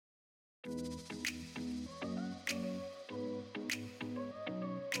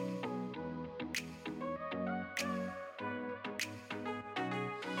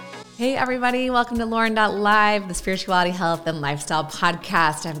Hey everybody, welcome to Lauren.live, the spirituality, health, and lifestyle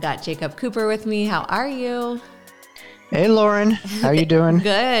podcast. I've got Jacob Cooper with me. How are you? Hey Lauren, how are you doing?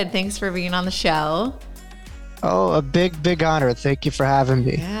 Good. Thanks for being on the show. Oh, a big honor. Thank you for having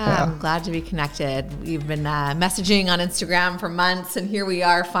me. Yeah, I'm glad to be connected. We've been messaging on Instagram for months, and here we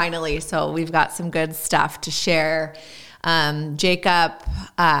are finally. So we've got some good stuff to share. Jacob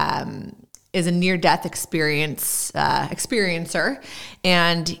is a near-death experiencer,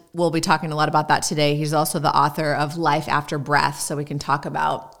 and we'll be talking a lot about that today. He's also the author of Life After Breath, so we can talk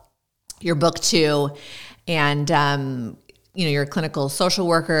about your book too. And you're a clinical social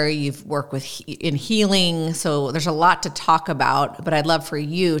worker. You've worked in healing, so there's a lot to talk about. But I'd love for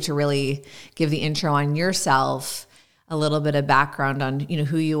you to really give the intro on yourself, a little bit of background on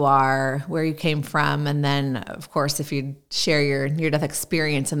who you are, where you came from, and then of course if you share your near-death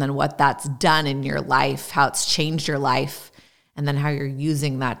experience and then what that's done in your life, how it's changed your life, and then how you're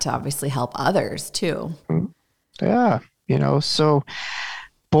using that to obviously help others too. Yeah, so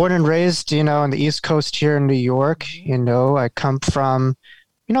born and raised, on the East Coast here in New York. I come from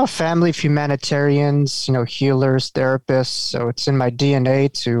a family of humanitarians, healers, therapists. So it's in my DNA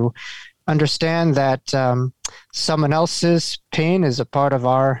to understand that someone else's pain is a part of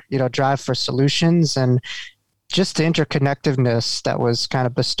our, drive for solutions, and just the interconnectedness that was kind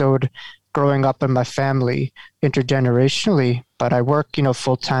of bestowed growing up in my family intergenerationally. But I work,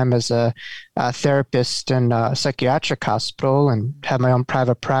 full-time as a therapist in a psychiatric hospital and have my own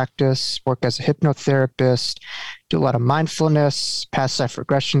private practice, work as a hypnotherapist, do a lot of mindfulness, past life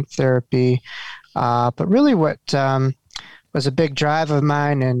regression therapy. But really what was a big drive of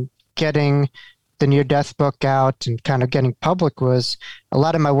mine in getting the near-death book out and kind of getting public was a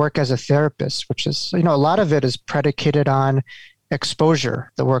lot of my work as a therapist, which is, a lot of it is predicated on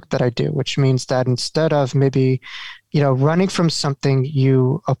exposure, the work that I do, which means that instead of maybe, running from something,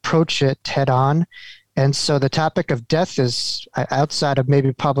 you approach it head on. And so the topic of death is outside of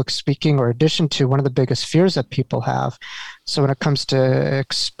maybe public speaking or addition to one of the biggest fears that people have. So when it comes to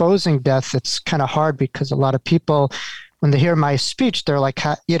exposing death, it's kind of hard because a lot of people, when they hear my speech, they're like,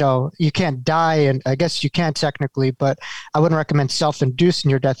 you can't die. And I guess you can technically, but I wouldn't recommend self-induced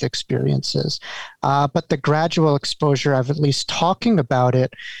near-death experiences. But the gradual exposure of at least talking about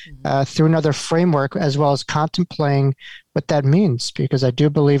it through another framework, as well as contemplating what that means, because I do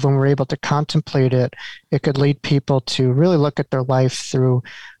believe when we're able to contemplate it, it could lead people to really look at their life through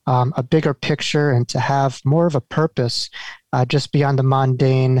a bigger picture and to have more of a purpose just beyond the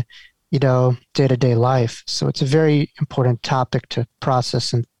mundane day-to-day life. So it's a very important topic to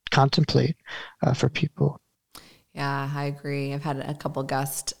process and contemplate for people. Yeah, I agree. I've had a couple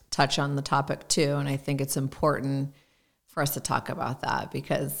guests touch on the topic too, and I think it's important for us to talk about that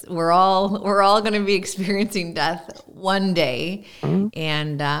because we're all going to be experiencing death one day. Mm-hmm.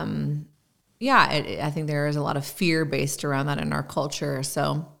 And I think there is a lot of fear based around that in our culture.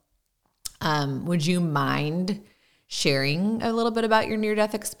 So would you mind sharing a little bit about your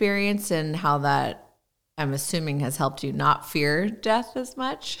near-death experience and how that, I'm assuming, has helped you not fear death as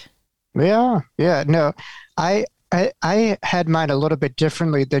much? Yeah. No, I had mine a little bit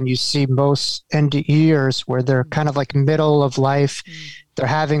differently than you see most NDEers, where they're kind of like middle of life. They're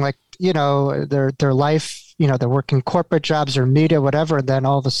having their life, they're working corporate jobs or media, whatever. And then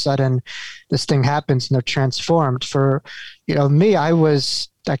all of a sudden this thing happens and they're transformed. For, me, I was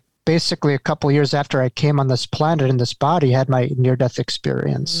basically a couple of years after I came on this planet in this body, had my near-death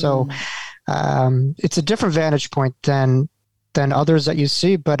experience. So it's a different vantage point than others that you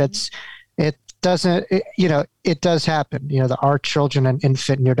see, but it does happen. There are children and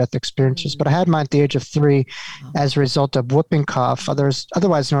infant near-death experiences, but I had mine at the age of 3 as a result of whooping cough,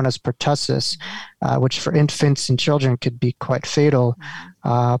 otherwise known as pertussis, which for infants and children could be quite fatal.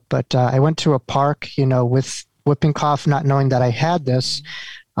 But I went to a park, with whooping cough, not knowing that I had this.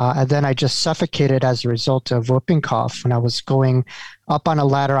 And then I just suffocated as a result of whooping cough when I was going up on a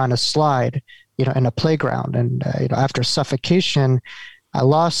ladder on a slide, in a playground. And after suffocation, I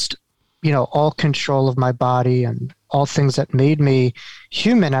lost, all control of my body and all things that made me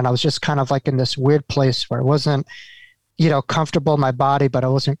human. And I was just kind of like in this weird place where I wasn't, comfortable in my body, but I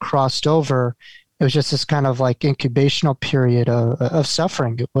wasn't crossed over. It was just this kind of like incubational period of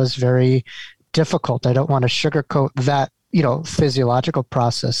suffering. It was very difficult. I don't want to sugarcoat that physiological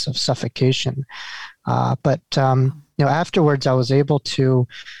process of suffocation. But afterwards I was able to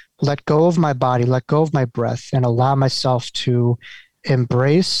let go of my body, let go of my breath, and allow myself to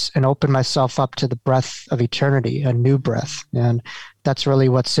embrace and open myself up to the breath of eternity, a new breath. And that's really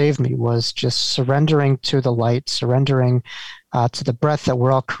what saved me, was just surrendering to the light, surrendering to the breath that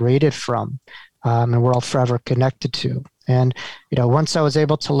we're all created from, and we're all forever connected to. And, once I was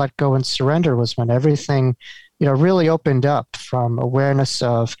able to let go and surrender was when everything, really opened up, from awareness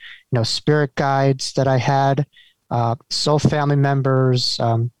of, spirit guides that I had, soul family members,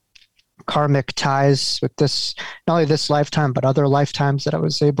 karmic ties with this, not only this lifetime, but other lifetimes that I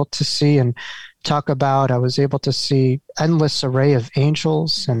was able to see and talk about. I was able to see endless array of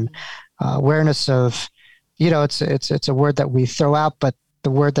angels and awareness of, it's a word that we throw out, but the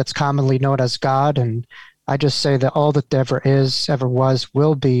word that's commonly known as God. And I just say that all that there ever is, ever was,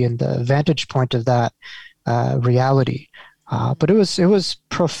 will be, and the vantage point of that reality. But it was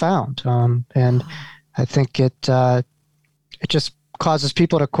profound, and I think it just causes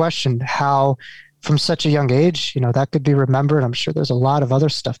people to question how, from such a young age, that could be remembered. I'm sure there's a lot of other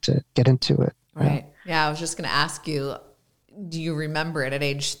stuff to get into it. Right. Yeah. I was just going to ask you, do you remember it at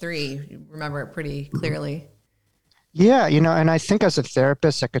age 3? You remember it pretty clearly? Yeah. And I think as a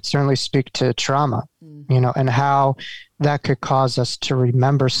therapist, I could certainly speak to trauma, and how that could cause us to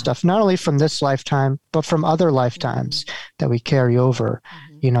remember stuff, not only from this lifetime, but from other lifetimes that we carry over,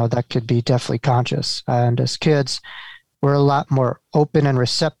 that could be definitely conscious. And as kids, we're a lot more open and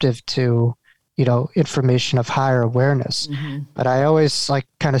receptive to, information of higher awareness. But I always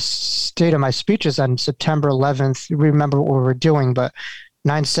kind of state in my speeches on September 11th, remember what we were doing, but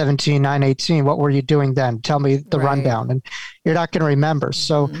 9/17, 9/18, what were you doing then? Tell me the rundown. And you're not going to remember.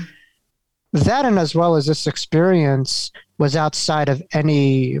 So that, and as well as this experience, was outside of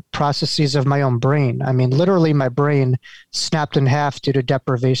any processes of my own brain. I mean, literally my brain snapped in half due to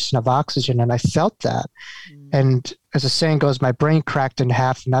deprivation of oxygen, and I felt that. And as the saying goes, my brain cracked in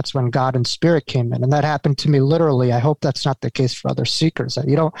half, and that's when God and spirit came in. And that happened to me literally. I hope that's not the case for other seekers.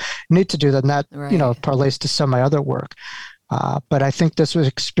 You don't need to do that. And that, parlays to some of my other work. But I think this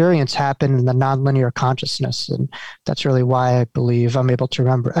experience happened in the nonlinear consciousness, and that's really why I believe I'm able to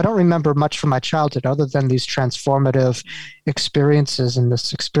remember. I don't remember much from my childhood other than these transformative experiences, and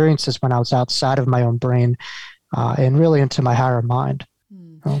this experiences when I was outside of my own brain and really into my higher mind.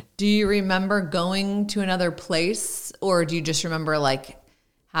 Do you remember going to another place, or do you just remember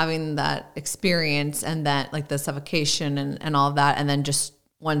having that experience and that the suffocation and all of that, and then just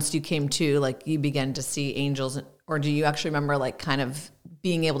once you came to you began to see angels? Or do you actually remember kind of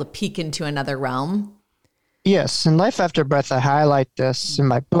being able to peek into another realm? Yes. In Life After Breath, I highlight this in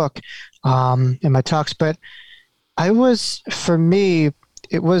my book, in my talks. But for me,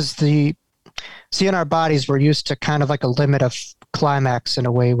 it was in our bodies, we're used to kind of like a limit of climax in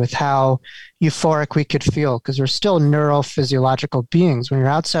a way with how euphoric we could feel, because we're still neurophysiological beings. When you're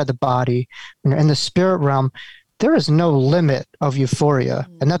outside the body, when you're in the spirit realm, there is no limit of euphoria.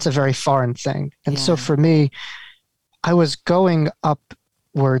 And that's a very foreign thing. And so for me, I was going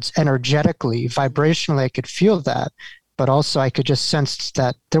upwards energetically, vibrationally, I could feel that, but also I could just sense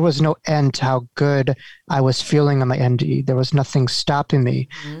that there was no end to how good I was feeling on my NDE. There was nothing stopping me,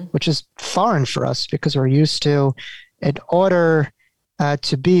 which is foreign for us because we're used to, in order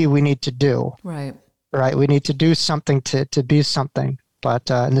to be, we need to do. Right. We need to do something to be something. But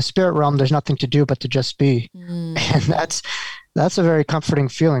in the spirit realm, there's nothing to do but to just be. And that's a very comforting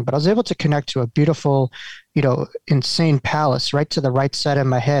feeling. But I was able to connect to a beautiful, insane palace right to the right side of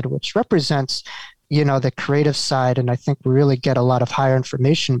my head, which represents, the creative side. And I think we really get a lot of higher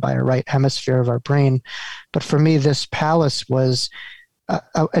information by our right hemisphere of our brain. But for me, this palace was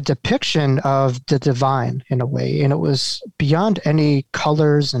a depiction of the divine in a way. And it was beyond any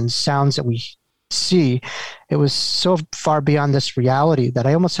colors and sounds that we see. It was so far beyond this reality that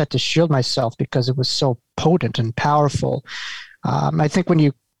I almost had to shield myself because it was so potent and powerful. I think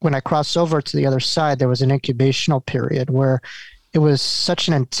when I crossed over to the other side, there was an incubational period where it was such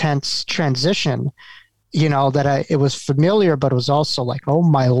an intense transition, that it was familiar, but it was also like, oh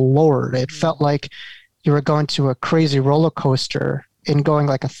my Lord, it felt like you were going to a crazy roller coaster and going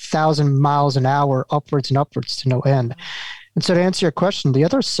 1,000 miles an hour upwards and upwards to no end. And so to answer your question, the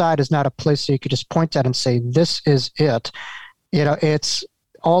other side is not a place that you could just point at and say, this is it. It's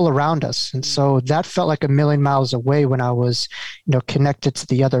all around us. And so that felt like a million miles away when I was, connected to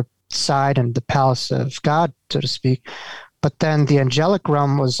the other side and the palace of God, so to speak. But then the angelic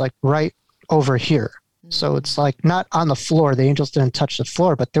realm was right over here. So it's not on the floor. The angels didn't touch the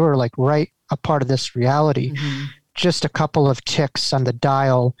floor, but they were right a part of this reality. Just a couple of ticks on the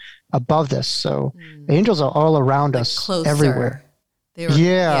dial above this. So the angels are all around us, closer. Everywhere. They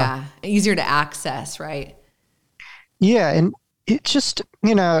were, easier to access, right? Yeah. And it just,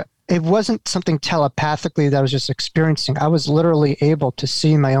 it wasn't something telepathically that I was just experiencing. I was literally able to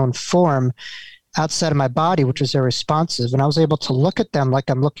see my own form outside of my body, which was very responsive. And I was able to look at them like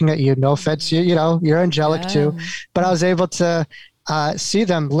I'm looking at you. No offense, you're angelic too. But I was able to, see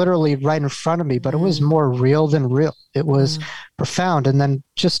them literally right in front of me, but it was more real than real. It was profound. And then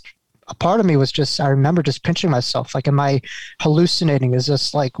just a part of me was just, I remember just pinching myself, like, am I hallucinating? Is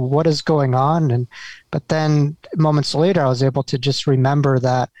this like, what is going on? But then moments later, I was able to just remember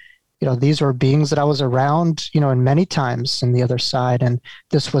that, these were beings that I was around, and many times in the other side, and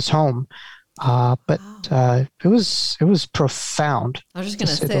this was home. It was profound. I was just going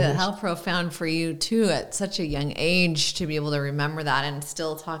to say that how profound for you too, at such a young age, to be able to remember that and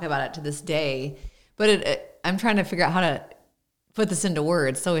still talk about it to this day. But I'm trying to figure out how to put this into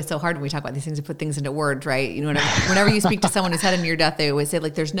words. It's always so hard when we talk about these things to put things into words, right? Whenever you speak to someone who's had a near death, they always say,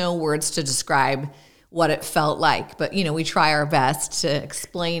 like, there's no words to describe what it felt like. But, we try our best to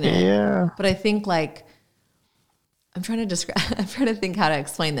explain it. Yeah. But I think, like, I'm trying to think how to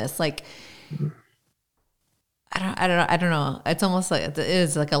explain this. Like, I don't know. It's almost like it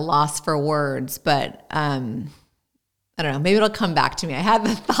is like a loss for words, but I don't know. Maybe it'll come back to me. I had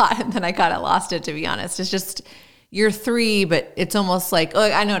the thought and then I kind of lost it, to be honest. It's just, you're 3, but it's almost like,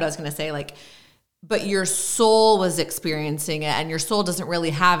 I know what I was going to say. Like, but your soul was experiencing it, and your soul doesn't really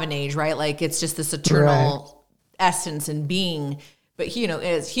have an age, right? Like, it's just this eternal essence and being. But,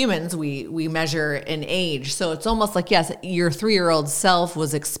 as humans, we measure an age. So it's almost like, yes, your 3-year-old self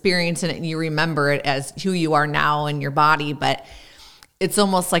was experiencing it and you remember it as who you are now in your body. But it's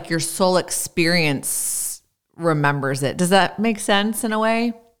almost like your soul experience remembers it. Does that make sense in a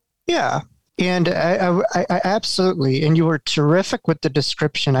way? Yeah. And I absolutely. And you were terrific with the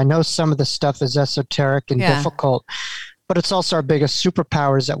description. I know some of the stuff is esoteric and difficult, but it's also our biggest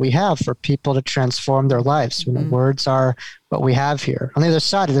superpowers that we have for people to transform their lives. Words are what we have here. On the other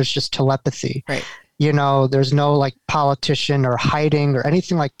side, there's just telepathy. Right. There's no like politician or hiding or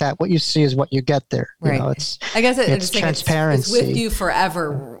anything like that. What you see is what you get there. Right. I guess it's transparency. It's with you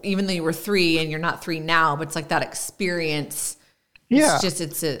forever, even though you were 3 and you're not 3 now, but it's like that experience. Yeah.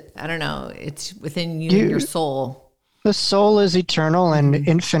 I don't know. It's within you and your soul. The soul is eternal and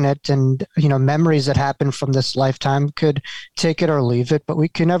infinite, and, memories that happen from this lifetime could take it or leave it, but we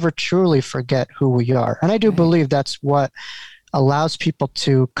can never truly forget who we are. And I do believe that's what allows people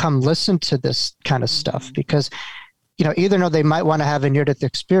to come listen to this kind of stuff, because, even though they might want to have a near-death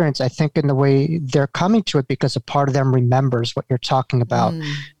experience, I think in the way they're coming to it because a part of them remembers what you're talking about.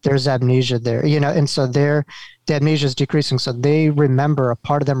 There's amnesia there, and so the amnesia is decreasing. So they remember, a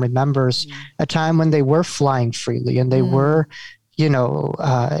part of them remembers a time when they were flying freely and they were,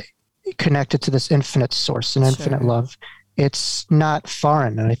 connected to this infinite source and infinite love. It's not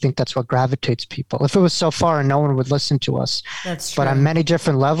foreign, and I think that's what gravitates people. If it was so foreign, no one would listen to us. That's true. But on many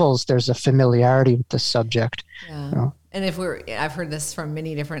different levels, there's a familiarity with this subject. Yeah. And I've heard this from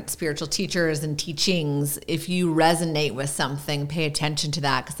many different spiritual teachers and teachings. If you resonate with something, pay attention to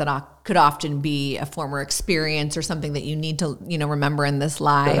that, because that could often be a former experience or something that you need to, remember in this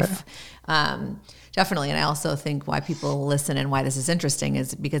life. Definitely. And I also think why people listen and why this is interesting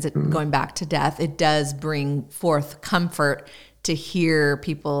is because going back to death, it does bring forth comfort to hear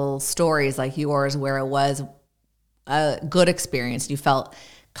people's stories like yours, where it was a good experience. You felt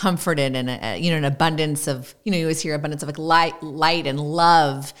comforted and, an abundance of, you always hear abundance of like light and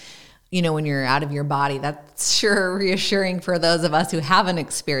love, when you're out of your body. That's sure reassuring for those of us who haven't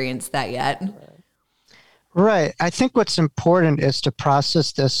experienced that yet. Right. I think what's important is to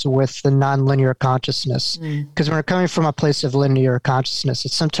process this with the nonlinear consciousness, because when we're coming from a place of linear consciousness,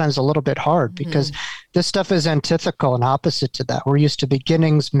 it's sometimes a little bit hard because this stuff is antithetical and opposite to that. We're used to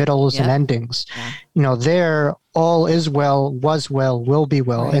beginnings, middles, and endings. There, all is well, was well, will be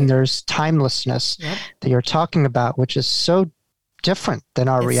well. Right. And there's timelessness that you're talking about, which is so different than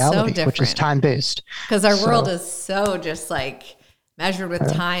our reality, which is time-based. Because our world is so just like measured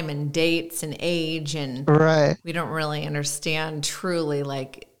with time and dates and age, and we don't really understand truly,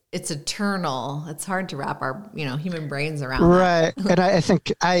 like, it's eternal. It's hard to wrap our human brains around that. And I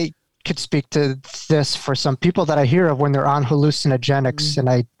think I could speak to this for some people that I hear of when they're on hallucinogenics, and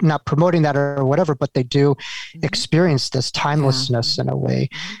I'm not promoting that or whatever, but they do experience this timelessness in a way.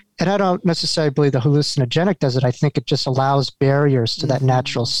 And I don't necessarily believe the hallucinogenic does it. I think it just allows barriers to that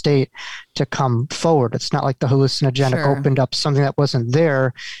natural state to come forward. It's not like the hallucinogenic opened up something that wasn't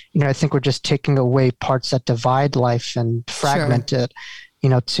there. I think we're just taking away parts that divide life and fragment it,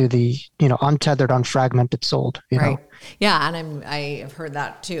 to the, untethered, unfragmented soul, know? Yeah. And I have heard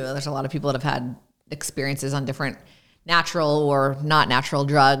that too. There's a lot of people that have had experiences on different natural or not natural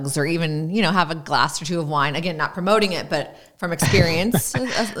drugs, or even, have a glass or 2 of wine. Again, not promoting it, but from experience,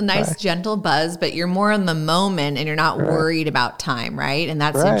 a nice gentle buzz, but you're more in the moment and you're not worried about time. Right. And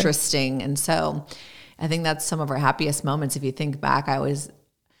that's interesting. And so I think that's some of our happiest moments. If you think back, I always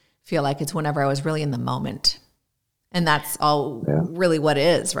feel like it's whenever I was really in the moment. And that's all really what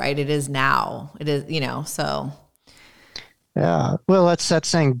it is, right? It is now. It is, so. Yeah. Well, that's that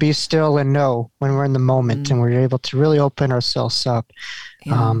saying, be still and know when we're in the moment and we're able to really open ourselves up.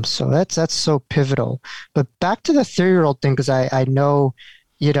 Yeah. So that's so pivotal. But back to the 3-year-old thing, because I know,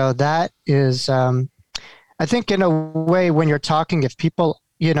 that is, I think in a way when you're talking, if people,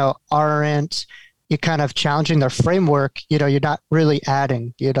 aren't you kind of challenging their framework, you're not really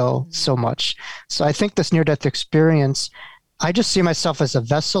adding, so much. So I think this near-death experience, I just see myself as a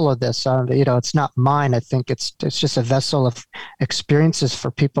vessel of this. It's not mine. I think it's just a vessel of experiences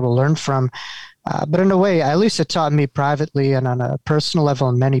for people to learn from. But in a way, at least it taught me privately and on a personal level,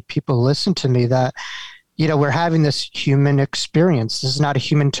 and many people listen to me that, we're having this human experience. This is not a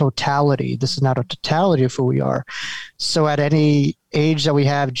human totality. This is not a totality of who we are. So at any age that we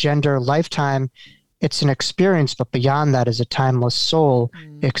have, gender, lifetime, it's an experience, but beyond that is a timeless soul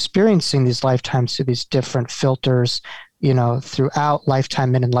experiencing these lifetimes through these different filters, throughout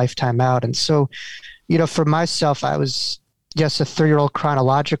lifetime in and lifetime out. And so, for myself, I was, yes, a 3-year-old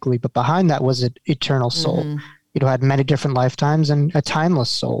chronologically, but behind that was an eternal soul, had many different lifetimes and a timeless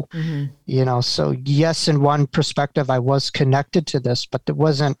soul, so yes, in one perspective, I was connected to this, but it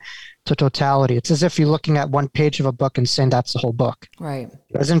wasn't to totality. It's as if you're looking at one page of a book and saying that's the whole book. Right.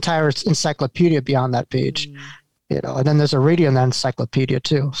 There's an entire encyclopedia beyond that page. And then there's a reading in that encyclopedia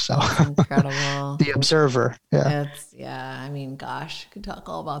too. So incredible. The Observer. Yeah. I mean, gosh, could talk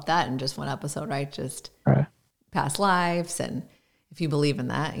all about that in just one episode, right? Just right. Past lives. And if you believe in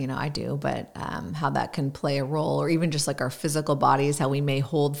that, I do, but how that can play a role, or even just like our physical bodies, how we may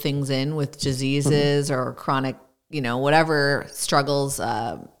hold things in with diseases or chronic, whatever struggles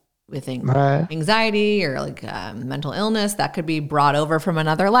with anxiety or like mental illness that could be brought over from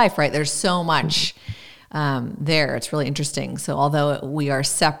another life, right? There's so much there. It's really interesting. So although we are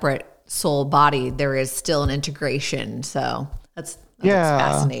separate soul body, there is still an integration. So that's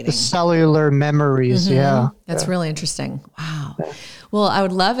fascinating. The cellular memories. That's really interesting. Wow. Well, I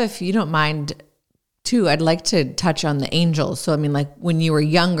would love, if you don't mind too, I'd like to touch on the angels. So, I mean, like when you were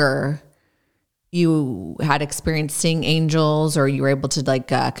younger, you had experience seeing angels, or you were able to like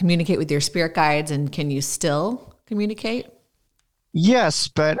communicate with your spirit guides, and can you still communicate? Yes,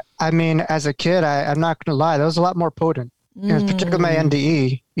 but I mean, as a kid, I'm not going to lie, that was a lot more potent. Particularly my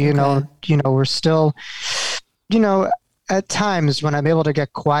NDE, we're still, at times when I'm able to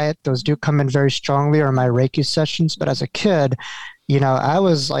get quiet, those do come in very strongly, or my Reiki sessions. But as a kid, I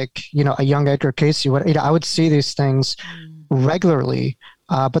was like, a young Edgar Cayce. I would see these things regularly,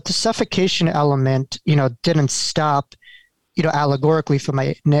 but the suffocation element, didn't stop, allegorically from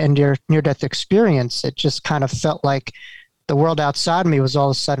my near-death experience. It just kind of felt like the world outside me was all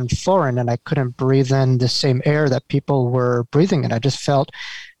of a sudden foreign, and I couldn't breathe in the same air that people were breathing in. I just felt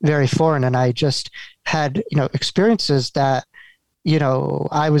very foreign, and I just had, experiences that,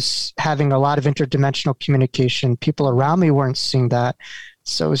 I was having a lot of interdimensional communication. People around me weren't seeing that.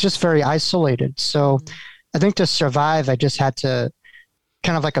 So it was just very isolated. So I think to survive, I just had to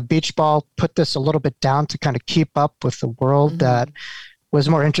kind of like a beach ball, put this a little bit down to kind of keep up with the world that was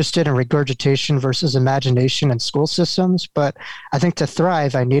more interested in regurgitation versus imagination and school systems. But I think to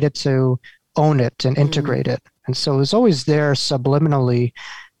thrive, I needed to own it and integrate it. And so it was always there subliminally,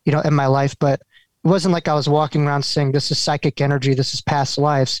 in my life, but it wasn't like I was walking around saying, this is psychic energy, this is past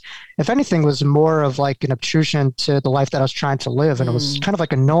lives. If anything, it was more of like an obtrusion to the life that I was trying to live. And it was kind of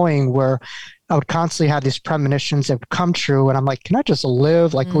like annoying, where I would constantly have these premonitions that would come true. And I'm like, can I just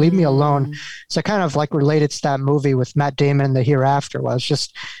live? Like, leave me alone. So I kind of like related to that movie with Matt Damon in The Hereafter, where I was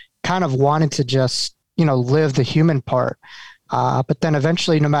just kind of wanting to just, live the human part. But then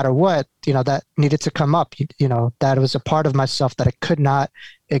eventually, no matter what, that needed to come up, that it was a part of myself that I could not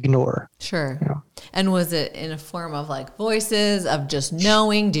ignore. Sure. And was it in a form of like voices, of just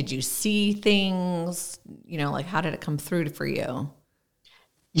knowing? Did you see things? Like how did it come through for you?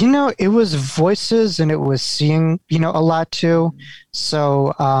 It was voices, and it was seeing, a lot too.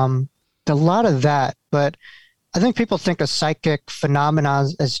 So a lot of that. But I think people think of psychic phenomena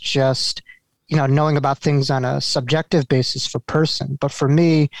as just, knowing about things on a subjective basis for person. But for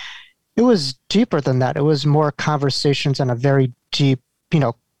me, it was deeper than that. It was more conversations on a very deep,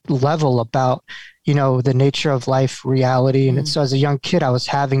 level about, the nature of life, reality. And so as a young kid, I was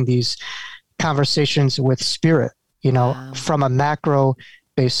having these conversations with spirit, from a macro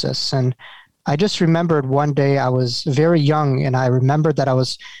basis. And I just remembered one day I was very young, and I remembered that I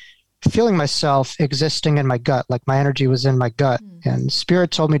was feeling myself existing in my gut, like my energy was in my gut, and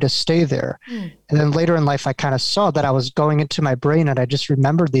spirit told me to stay there. And then later in life, I kind of saw that I was going into my brain, and I just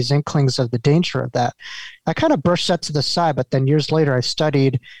remembered these inklings of the danger of that. I kind of brushed that to the side, but then years later, I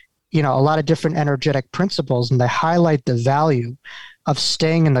studied a lot of different energetic principles, and they highlight the value of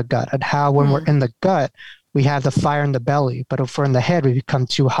staying in the gut and how when we're in the gut, we have the fire in the belly, but if we're in the head, we become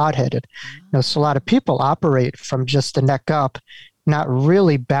too hot-headed. So a lot of people operate from just the neck up, not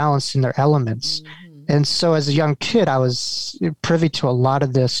really balancing their elements. And so as a young kid, I was privy to a lot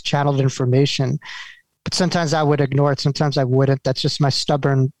of this channeled information, but sometimes I would ignore it. Sometimes I wouldn't. That's just my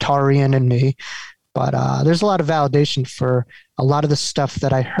stubborn Taurean in me. But there's a lot of validation for a lot of the stuff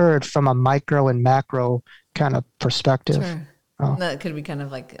that I heard from a micro and macro kind of perspective. Sure. That could be kind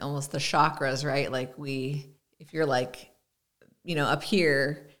of like almost the chakras, right? Like if you're like, up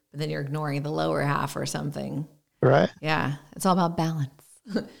here, but then you're ignoring the lower half or something. Right. Yeah. It's all about balance.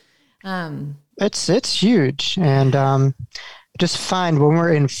 It's huge. And just find when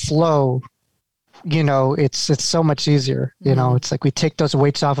we're in flow, it's so much easier. It's like we take those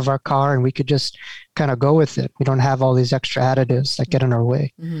weights off of our car and we could just kind of go with it. We don't have all these extra additives that get in our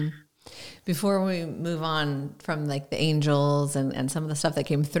way. Before we move on from like the angels and some of the stuff that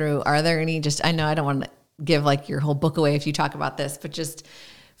came through, are there any I know I don't want to give like your whole book away if you talk about this, but just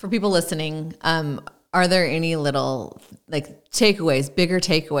for people listening, are there any little like takeaways, bigger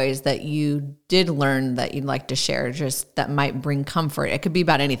takeaways that you did learn that you'd like to share, just that might bring comfort? It could be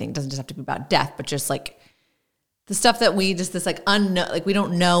about anything. It doesn't just have to be about death, but just like the stuff that we just this like unknown, like we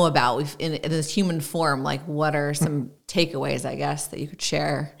don't know about in this human form. Like what are some takeaways, I guess, that you could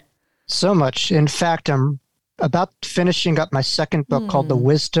share? So much. In fact, I'm about finishing up my second book called The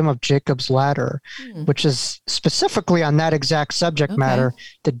Wisdom of Jacob's Ladder, which is specifically on that exact subject matter,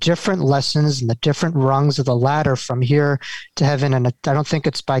 the different lessons and the different rungs of the ladder from here to heaven. And I don't think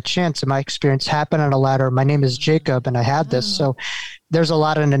it's by chance. In my experience, happened on a ladder. My name is Jacob, and I had this. So there's a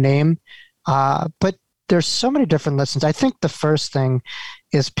lot in the name. But there's so many different lessons. I think the first thing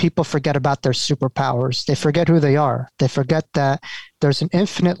is people forget about their superpowers. They forget who they are. They forget that there's an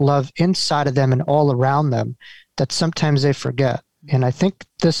infinite love inside of them and all around them that sometimes they forget. And I think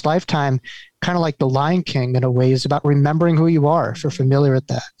this lifetime, kind of like The Lion King in a way, is about remembering who you are, if you're familiar with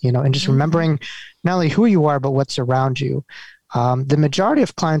that, and just remembering not only who you are, but what's around you. The majority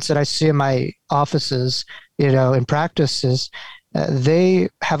of clients that I see in my offices, in practices, they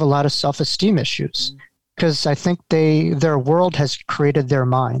have a lot of self-esteem issues. Because I think their world has created their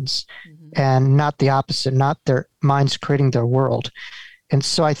minds and not the opposite, not their minds creating their world. And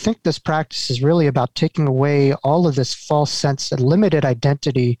so I think this practice is really about taking away all of this false sense of limited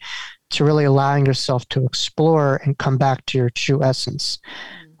identity to really allowing yourself to explore and come back to your true essence.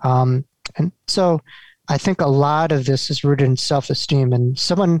 And so I think a lot of this is rooted in self-esteem. And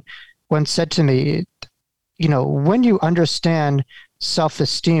someone once said to me, when you understand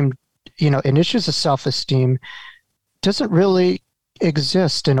self-esteem, and issues of self-esteem doesn't really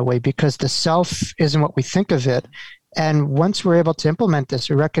exist in a way because the self isn't what we think of it. And once we're able to implement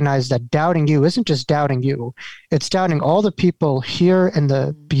this, we recognize that doubting you isn't just doubting you. It's doubting all the people here and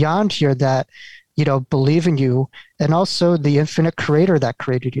the beyond here that, believe in you, and also the infinite creator that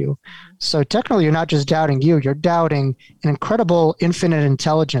created you. So technically, you're not just doubting you, you're doubting an incredible infinite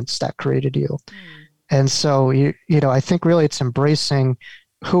intelligence that created you. And so, I think really it's embracing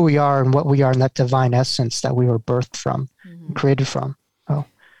who we are and what we are in that divine essence that we were birthed from, and created from. Oh,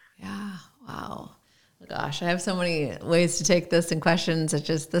 yeah. Wow. Gosh, I have so many ways to take this and questions.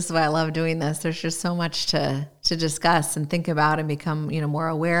 This is why I love doing this. There's just so much to discuss and think about and become, more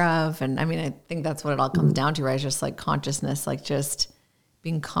aware of. And I mean, I think that's what it all comes down to, right? It's just like consciousness, like just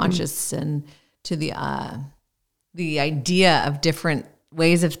being conscious and to the idea of different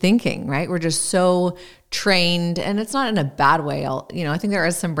ways of thinking, right? We're just so trained, and it's not in a bad way. I think there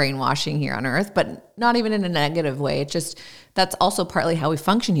is some brainwashing here on Earth, but not even in a negative way. It just, that's also partly how we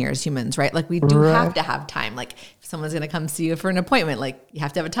function here as humans, right? Like we do have to have time. Like if someone's going to come see you for an appointment, like you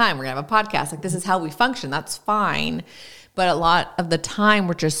have to have a time. We're going to have a podcast. Like this is how we function. That's fine. But a lot of the time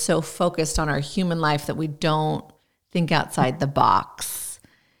we're just so focused on our human life that we don't think outside the box.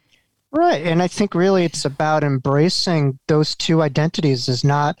 Right. And I think really it's about embracing those two identities as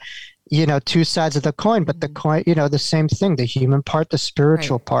not, two sides of the coin, but the coin, the same thing, the human part, the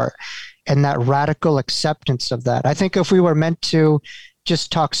spiritual part, and that radical acceptance of that. I think if we were meant to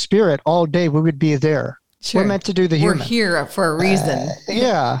just talk spirit all day, we would be there. Sure. We're meant to do the human. We're here for a reason.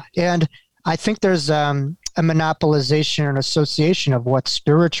 Yeah. And I think there's a monopolization and association of what's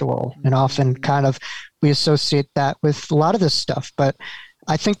spiritual. And often kind of we associate that with a lot of this stuff. But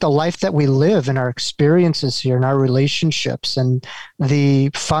I think the life that we live and our experiences here and our relationships and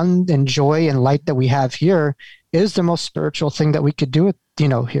the fun and joy and light that we have here is the most spiritual thing that we could do,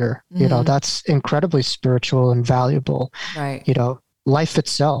 here. That's incredibly spiritual and valuable. Right. Life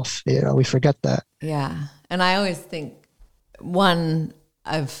itself, we forget that. Yeah. And I always think one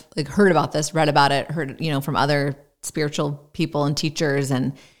I've like heard about this, read about it, heard, from other spiritual people and teachers.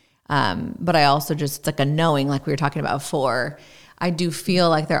 And, but I also just, it's like a knowing, like we were talking about before, I do feel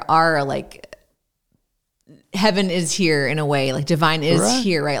like there are like, heaven is here in a way, like divine is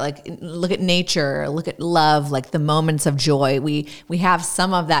here, right? Like look at nature, look at love, like the moments of joy. We have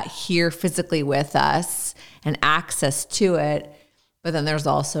some of that here physically with us and access to it. But then there's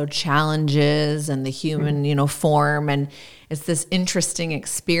also challenges and the human, form. And it's this interesting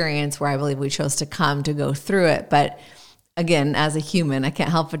experience where I believe we chose to come to go through it. But again, as a human, I can't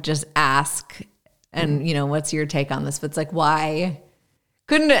help but just ask, and what's your take on this? But it's like, why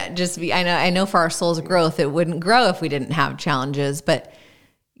couldn't it just be, I know for our soul's growth, it wouldn't grow if we didn't have challenges, but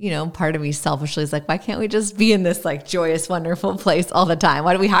part of me selfishly is like, why can't we just be in this like joyous, wonderful place all the time?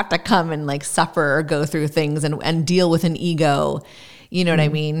 Why do we have to come and like suffer or go through things and deal with an ego? You know what I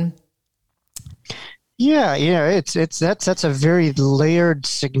mean? Yeah. That's a very layered,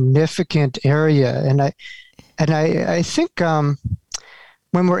 significant area. And I think,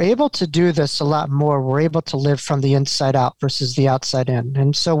 when we're able to do this a lot more, we're able to live from the inside out versus the outside in.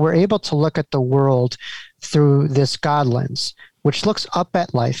 And so we're able to look at the world through this God lens, which looks up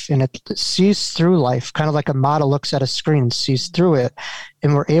at life and it sees through life, kind of like a model looks at a screen and sees through it.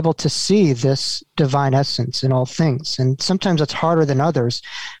 And we're able to see this divine essence in all things. And sometimes it's harder than others,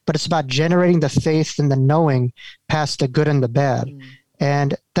 but it's about generating the faith and the knowing past the good and the bad.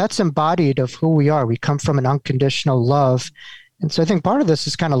 And that's embodied of who we are. We come from an unconditional love. And so I think part of this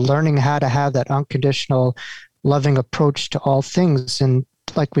is kind of learning how to have that unconditional, loving approach to all things. And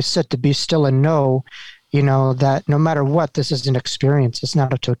like we said, to be still and know, that no matter what, this is an experience. It's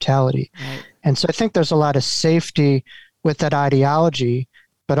not a totality. Right. And so I think there's a lot of safety with that ideology,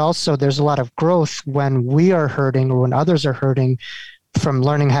 but also there's a lot of growth when we are hurting or when others are hurting from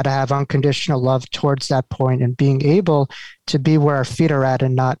learning how to have unconditional love towards that point and being able to be where our feet are at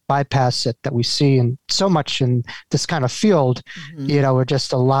and not bypass it, that we see in so much in this kind of field, we're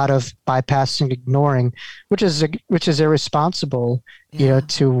just a lot of bypassing, ignoring, which is irresponsible,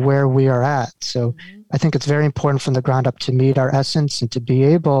 to where we are at. So I think it's very important from the ground up to meet our essence and to be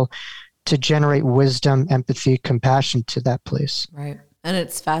able to generate wisdom, empathy, compassion to that place. Right. And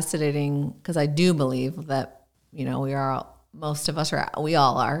it's fascinating because I do believe that, most of us we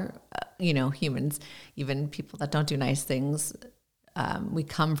all are, humans, even people that don't do nice things. We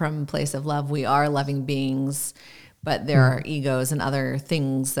come from a place of love. We are loving beings, but there are egos and other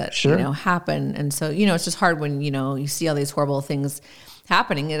things that, happen. And so, it's just hard when, you see all these horrible things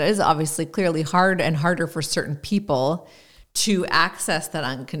happening. It is obviously clearly hard and harder for certain people to access that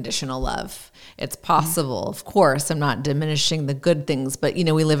unconditional love. It's possible, of course. I'm not diminishing the good things, but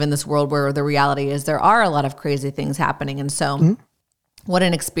we live in this world where the reality is there are a lot of crazy things happening. And so what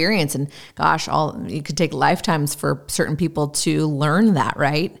an experience. And gosh, you could take lifetimes for certain people to learn that,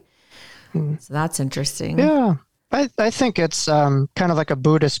 right? So that's interesting. Yeah. I think it's kind of like a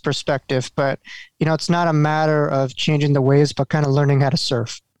Buddhist perspective, but it's not a matter of changing the ways, but kind of learning how to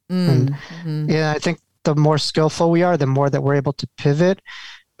surf. And I think the more skillful we are, the more that we're able to pivot,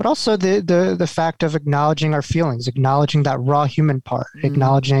 but also the fact of acknowledging our feelings, acknowledging that raw human part,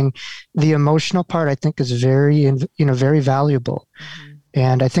 acknowledging the emotional part, I think is very, very valuable.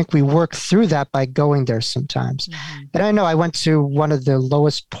 And I think we work through that by going there sometimes. And I know I went to one of the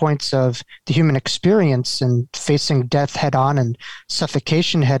lowest points of the human experience and facing death head on and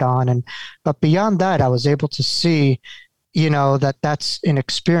suffocation head on. But beyond that, I was able to see that's an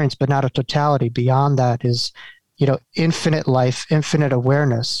experience, but not a totality. Beyond that is, infinite life, infinite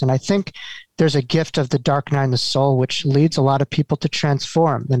awareness. And I think there's a gift of the dark night in the soul, which leads a lot of people to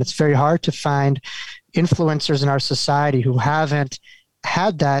transform. And it's very hard to find influencers in our society who haven't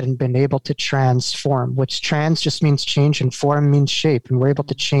had that and been able to transform, which trans just means change and form means shape. And we're able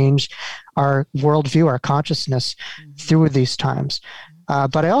to change our worldview, our consciousness through these times.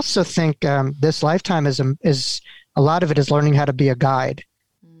 But I also think this lifetime is a lot of it is learning how to be a guide.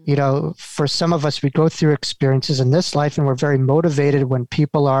 For some of us, we go through experiences in this life and we're very motivated when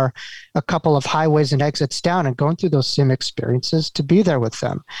people are a couple of highways and exits down and going through those same experiences to be there with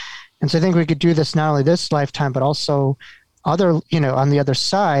them. And so I think we could do this not only this lifetime, but also on the other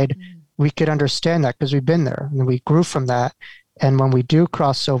side, we could understand that because we've been there and we grew from that. And when we do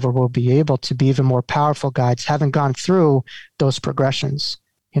cross over, we'll be able to be even more powerful guides, having gone through those progressions,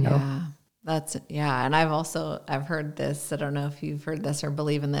 Yeah. And I've heard this, I don't know if you've heard this or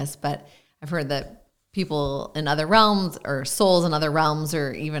believe in this, but I've heard that people in other realms or souls in other realms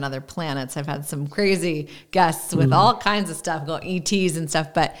or even other planets, I've had some crazy guests with all kinds of stuff, ETs and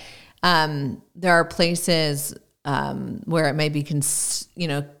stuff, but there are places where it may be,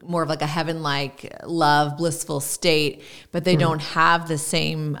 more of like a heaven-like love, blissful state, but they don't have the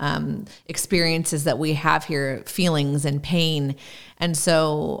same experiences that we have here, feelings and pain. And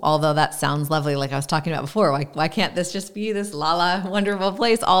so, although that sounds lovely, like I was talking about before, like why can't this just be this wonderful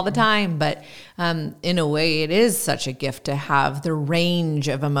place all the time? But in a way, it is such a gift to have the range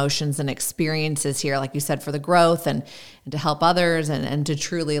of emotions and experiences here, like you said, for the growth and to help others and to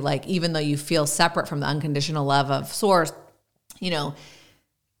truly, like, even though you feel separate from the unconditional love of Source,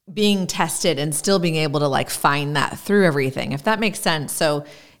 being tested and still being able to like find that through everything, if that makes sense. So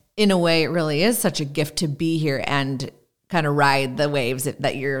in a way, it really is such a gift to be here and kind of ride the waves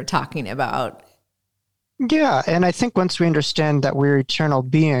that you're talking about. Yeah. And I think once we understand that we're eternal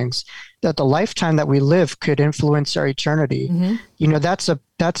beings, that the lifetime that we live could influence our eternity, that's a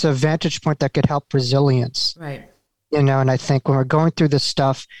vantage point that could help resilience. Right. And I think when we're going through this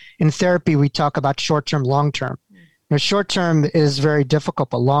stuff in therapy, we talk about short-term, long-term. Short-term is very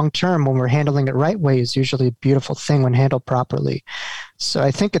difficult, but long-term, when we're handling it right way, is usually a beautiful thing when handled properly. So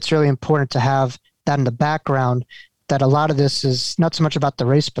I think it's really important to have that in the background, that a lot of this is not so much about the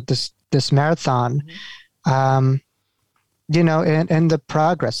race, but this marathon, and the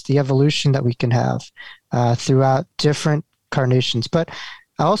progress, the evolution that we can have throughout different incarnations. But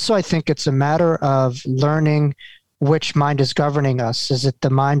also, I think it's a matter of learning which mind is governing us. Is it the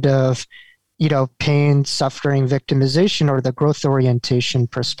mind of, pain, suffering, victimization, or the growth orientation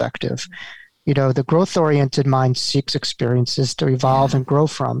perspective? The growth oriented mind seeks experiences to evolve and grow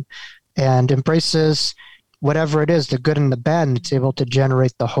from, and embraces whatever it is, the good and the bad, and it's able to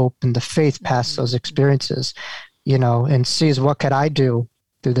generate the hope and the faith past those experiences, and sees, what could I do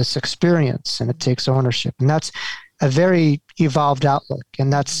through this experience? And it takes ownership. And that's a very evolved outlook.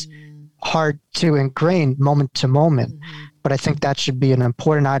 And that's hard to ingrain moment to moment. But I think that should be an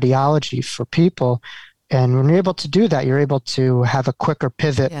important ideology for people. And when you're able to do that, you're able to have a quicker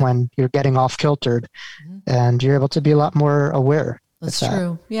pivot when you're getting off kiltered, and you're able to be a lot more aware. That's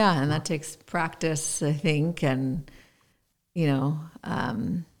true. Yeah. And that takes practice, I think. And,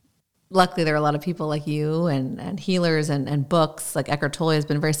 luckily there are a lot of people like you and healers and books like Eckhart Tolle has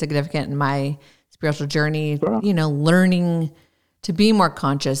been very significant in my spiritual journey, learning to be more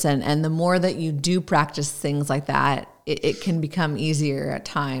conscious. And the more that you do practice things like that, it can become easier at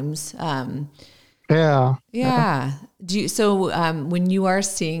times. Yeah. When you are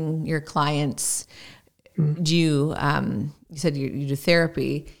seeing your clients, do you, you said you do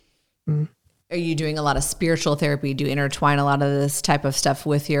therapy. Are you doing a lot of spiritual therapy? Do you intertwine a lot of this type of stuff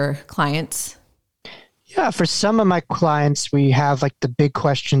with your clients? Yeah, for some of my clients, we have like the big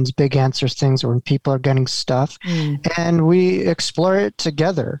questions, big answers, things when people are getting stuff, and we explore it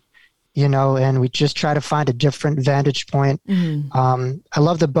together, and we just try to find a different vantage point. I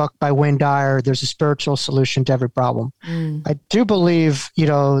love the book by Wayne Dyer, There's a Spiritual Solution to Every Problem. I do believe,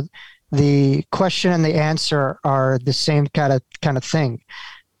 the question and the answer are the same kind of thing,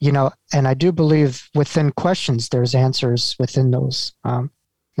 and I do believe within questions, there's answers within those.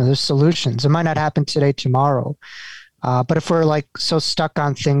 There's solutions. It might not happen today, tomorrow. But if we're like so stuck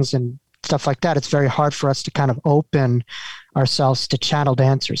on things and stuff like that, it's very hard for us to kind of open ourselves to channeled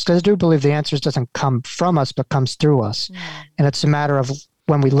answers. Because I do believe the answers doesn't come from us, but comes through us. And it's a matter of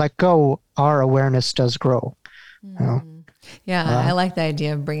when we let go, our awareness does grow. Yeah, I like the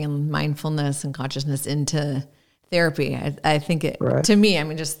idea of bringing mindfulness and consciousness into therapy. I think to me,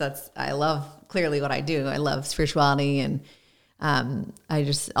 I love clearly what I do. I love spirituality and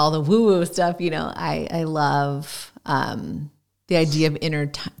all the woo-woo stuff, I love the idea of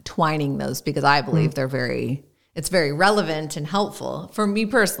intertwining those, because I believe it's very relevant and helpful for me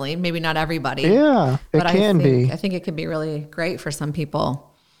personally, maybe not everybody. Yeah, but I think it could be really great for some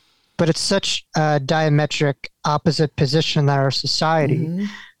people. But it's such a diametric opposite position in our society,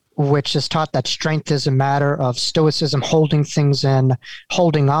 which is taught that strength is a matter of stoicism, holding things in,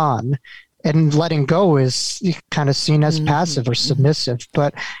 holding on. And letting go is kind of seen as passive or submissive,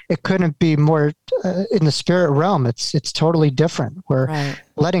 but it couldn't be more in the spirit realm. It's totally different. Where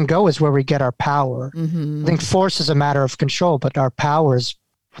letting go is where we get our power. I think force is a matter of control, but our power is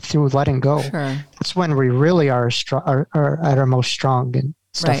through letting go. Sure. That's when we really are at our most strong and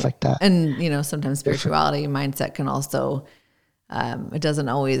stuff like that. And sometimes spirituality mindset can also it doesn't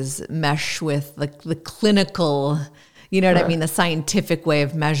always mesh with the clinical. You know what I mean? The scientific way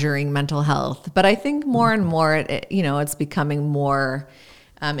of measuring mental health. But I think more and more, it's becoming more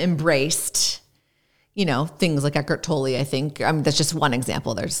embraced. Things like Eckhart Tolle, I think. That's just one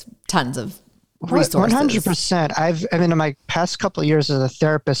example. There's tons of resources. 100%. In my past couple of years as a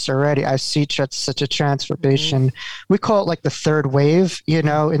therapist already, I see such a transformation. We call it like the third wave,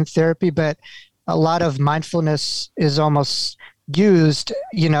 in therapy. But a lot of mindfulness is almost used,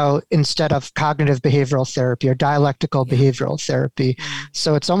 instead of cognitive behavioral therapy or dialectical behavioral therapy.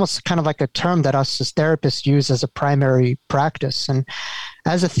 So it's almost kind of like a term that us as therapists use as a primary practice. And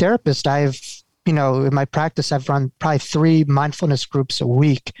as a therapist, in my practice, I've run probably 3 mindfulness groups a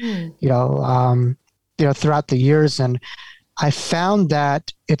week, throughout the years. And I found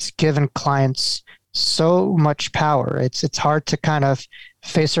that it's given clients so much power. It's hard to kind of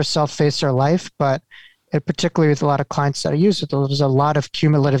face yourself, face your life, but particularly with a lot of clients that I use it, there's a lot of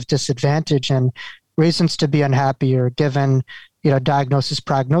cumulative disadvantage and reasons to be unhappy or given, diagnosis,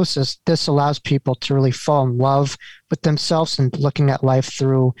 prognosis. This allows people to really fall in love with themselves and looking at life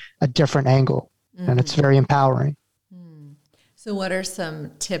through a different angle. And it's very empowering. So what are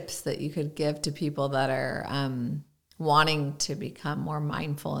some tips that you could give to people that are wanting to become more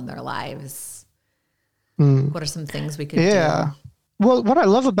mindful in their lives? What are some things we could do? Well, what I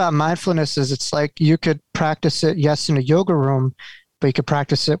love about mindfulness is it's like you could practice it, yes, in a yoga room, but you could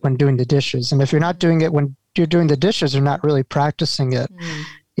practice it when doing the dishes. And if you're not doing it when you're doing the dishes, you're not really practicing it,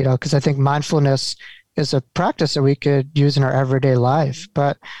 because I think mindfulness is a practice that we could use in our everyday life.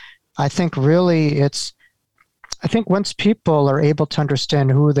 But I think really I think once people are able to understand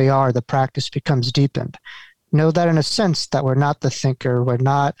who they are, the practice becomes deepened. Know that in a sense that we're not the thinker, we're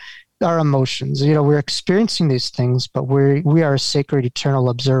not our emotions. We're experiencing these things, but we are a sacred, eternal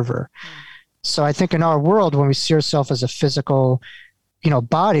observer. So I think in our world, when we see ourselves as a physical,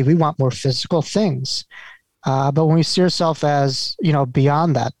 body, we want more physical things. But when we see ourselves as,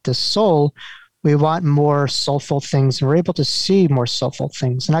 beyond that, the soul, we want more soulful things, and we're able to see more soulful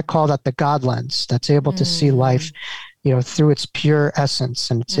things. And I call that the God lens, that's able to see life, through its pure essence.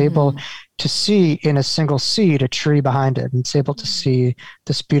 And it's able to see in a single seed a tree behind it. And it's able to see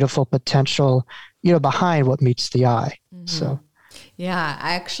this beautiful potential, behind what meets the eye. So, yeah,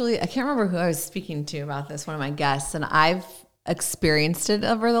 I can't remember who I was speaking to about this, one of my guests, and I've experienced it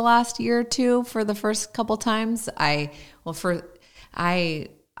over the last year or two for the first couple times. I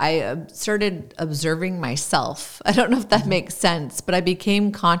started observing myself. I don't know if that makes sense, but I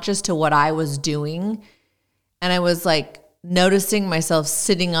became conscious to what I was doing. And I was like noticing myself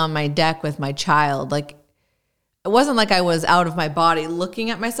sitting on my deck with my child. Like, it wasn't like I was out of my body looking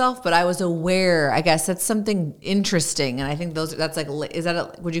at myself, but I was aware. I guess that's something interesting. And I think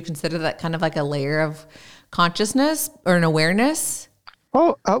would you consider that kind of like a layer of consciousness or an awareness?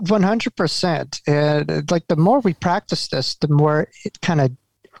 Oh, 100%. And like the more we practice this, the more it kind of,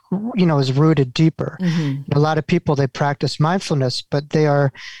 is rooted deeper. A lot of people, they practice mindfulness, but they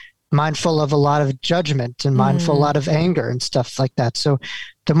are mindful of a lot of judgment and mindful a lot of anger and stuff like that. So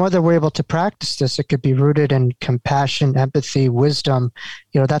the more that we're able to practice this, it could be rooted in compassion, empathy, wisdom.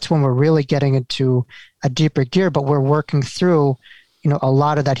 That's when we're really getting into a deeper gear, but we're working through, a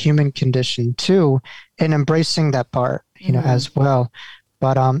lot of that human condition too, and embracing that part, as well.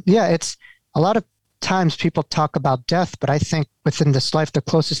 But it's a lot of times people talk about death, but I think within this life, the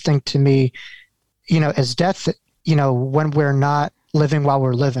closest thing to me, is death, when we're not living while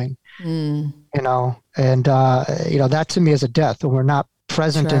we're living, and, that to me is a death when we're not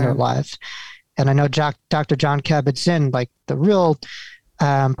present in our lives. And I know Dr. Jon Kabat-Zinn, like the real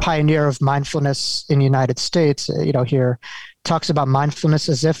pioneer of mindfulness in the United States, here talks about mindfulness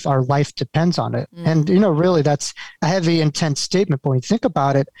as if our life depends on it. And, really that's a heavy, intense statement. But when you think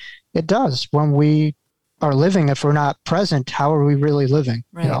about it, it does. When we are living, if we're not present, how are we really living?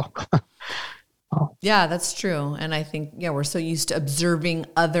 Right. Yeah, that's true. And I think, we're so used to observing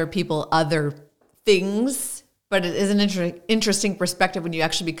other people, other things, but it is an interesting perspective when you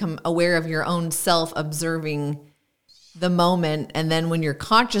actually become aware of your own self, observing the moment. And then when you're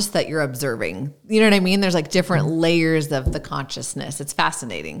conscious that you're observing, you know what I mean? There's like different layers of the consciousness. It's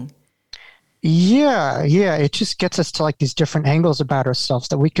fascinating. Yeah. It just gets us to like these different angles about ourselves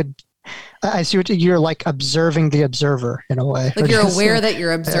that we could, I see what you're like, observing the observer in a way. Like you're aware that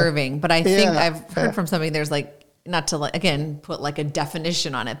you're observing, but I think I've heard from somebody, there's like, not to like, again, put like a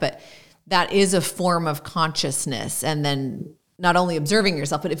definition on it, but that is a form of consciousness. And then not only observing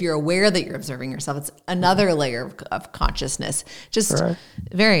yourself, but if you're aware that you're observing yourself, it's another layer of consciousness. Just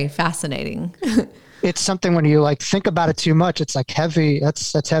very fascinating. It's something when you like think about it too much, it's like heavy.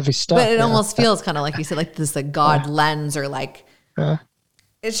 That's heavy stuff. But it almost feels kind of like you said, like this like God lens or like,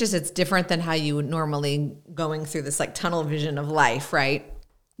 it's different than how you would normally going through this like tunnel vision of life. Right.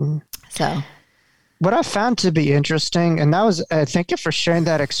 So what I found to be interesting, and that was, thank you for sharing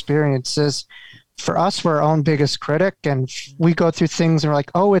that experience, is for us, we're our own biggest critic, and we go through things and we're like,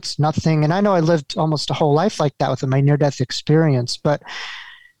 oh, it's nothing. And I know I lived almost a whole life like that with my near-death experience, but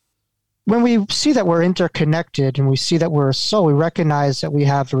when we see that we're interconnected and we see that we're a soul, we recognize that we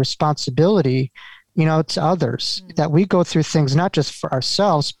have a responsibility, to others, that we go through things not just for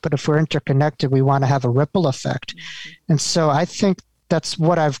ourselves, but if we're interconnected, we want to have a ripple effect. And so I think that's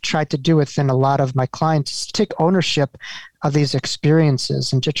what I've tried to do within a lot of my clients, to take ownership of these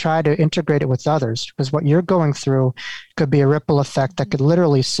experiences and to try to integrate it with others, because what you're going through could be a ripple effect that could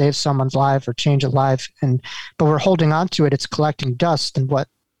literally save someone's life or change a life. But we're holding on to it. It's collecting dust, and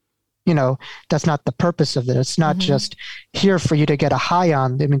that's not the purpose of it. It's not just here for you to get a high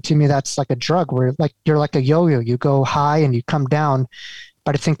on. I mean, to me, that's like a drug where you're like a yo-yo. You go high and you come down.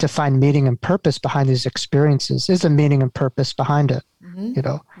 But I think to find meaning and purpose behind these experiences is a meaning and purpose behind it,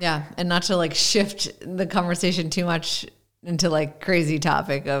 Yeah. And not to shift the conversation too much into crazy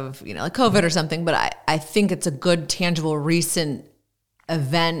topic of, like COVID or something. But I think it's a good, tangible, recent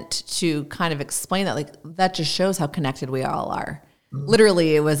event to kind of explain that. That just shows how connected we all are.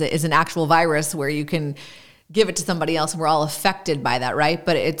 Literally, it's an actual virus where you can give it to somebody else and we're all affected by that, right?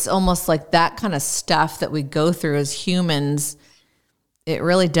 But it's almost like that kind of stuff that we go through as humans. It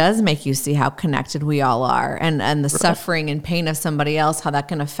really does make you see how connected we all are, and the suffering and pain of somebody else, how that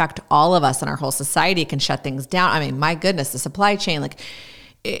can affect all of us, and our whole society can shut things down. I mean, my goodness, the supply chain,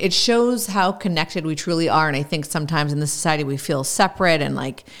 it shows how connected we truly are. And I think sometimes in this society we feel separate and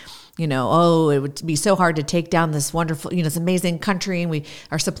it would be so hard to take down this wonderful, this amazing country, and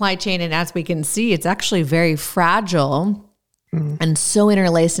our supply chain. And as we can see, it's actually very fragile and so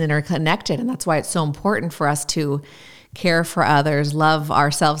interlaced and interconnected. And that's why it's so important for us to care for others, love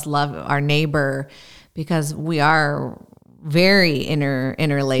ourselves, love our neighbor, because we are very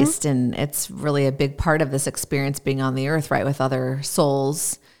interlaced. And it's really a big part of this experience being on the earth, right, with other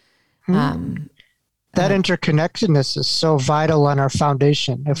souls. That interconnectedness is so vital on our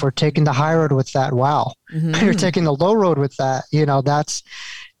foundation. If we're taking the high road with that, wow. If you're taking the low road with that, that's,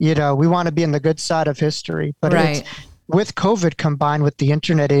 we want to be in the good side of history. But right. With COVID combined with the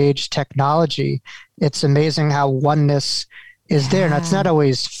internet age technology, it's amazing how oneness is there. And it's not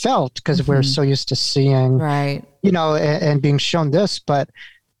always felt because we're so used to seeing, right, and being shown this.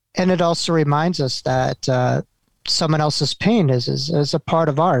 And it also reminds us that someone else's pain is a part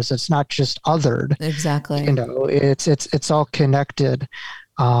of ours. It's not just othered. Exactly. It's all connected.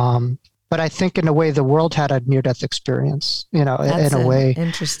 But I think in a way the world had a near-death experience, That's in a way.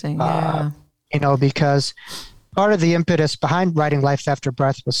 Interesting. Yeah. Because part of the impetus behind writing Life After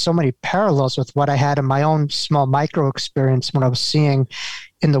Breath was so many parallels with what I had in my own small micro experience when I was seeing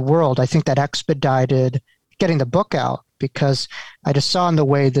in the world. I think that expedited getting the book out, because I just saw in the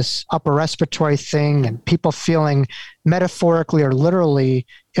way this upper respiratory thing and people feeling metaphorically or literally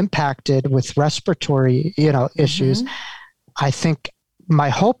impacted with respiratory, issues. I think my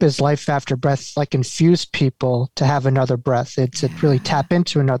hope is Life After Breath, infuse people to have another breath. It's really tap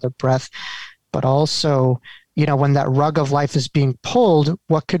into another breath, but also, when that rug of life is being pulled,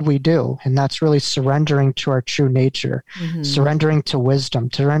 what could we do? And that's really surrendering to our true nature, surrendering to wisdom,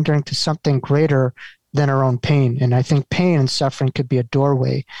 surrendering to something greater than our own pain. And I think pain and suffering could be a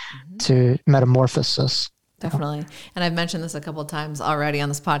doorway to metamorphosis. Definitely. And I've mentioned this a couple of times already on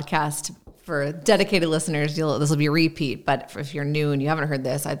this podcast. For dedicated listeners, this will be a repeat, but if you're new and you haven't heard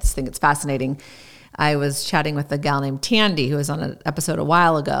this, I just think it's fascinating. I was chatting with a gal named Tandy who was on an episode a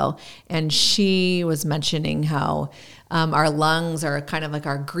while ago, and she was mentioning how our lungs are kind of like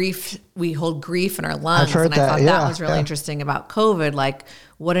our grief. We hold grief in our lungs. I've heard and I that. thought that was really yeah. interesting about COVID.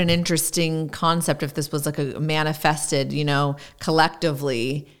 What an interesting concept if this was a manifested,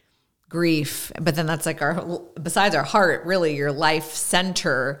 collectively grief. But then that's besides our heart, really your life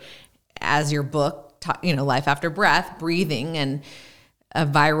center, as your book, Life After Breath, breathing, and a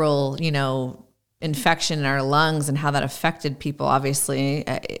viral, infection in our lungs and how that affected people. Obviously,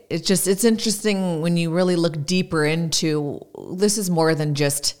 it's interesting when you really look deeper into, this is more than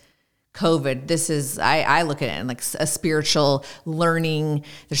just COVID. This is, I look at it in a spiritual learning.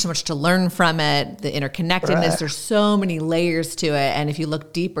 There's so much to learn from it, the interconnectedness. Right. There's so many layers to it. And if you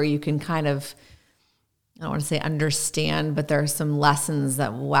look deeper, you can kind of, I don't want to say understand, but there are some lessons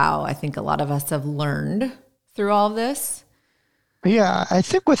that, wow, I think a lot of us have learned through all of this. Yeah, I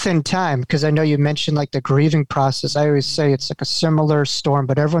think within time, because I know you mentioned the grieving process. I always say it's a similar storm,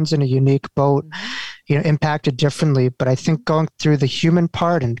 but everyone's in a unique boat, impacted differently. But I think going through the human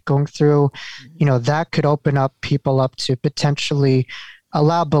part and going through, that could open up people up to potentially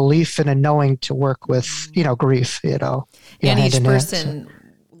allow belief and a knowing to work with, grief, And each person,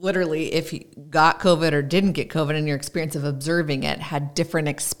 literally, if you got COVID or didn't get COVID, in your experience of observing it, had different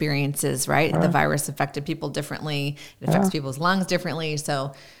experiences, right? The virus affected people differently. It affects people's lungs differently.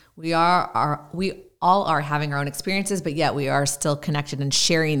 So we all are having our own experiences, but yet we are still connected and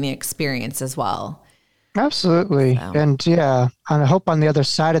sharing the experience as well. Absolutely. So. And yeah, I hope on the other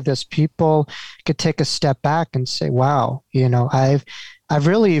side of this, people could take a step back and say, wow, I've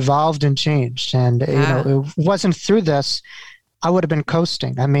really evolved and changed. And, it wasn't through this, I would have been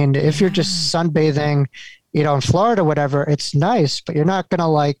coasting. I mean, if you're just sunbathing, in Florida, whatever, it's nice, but you're not going to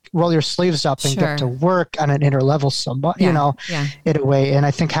like roll your sleeves up and get to work on an inner level, in a way. And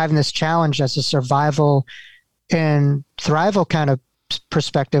I think having this challenge as a survival and thrival kind of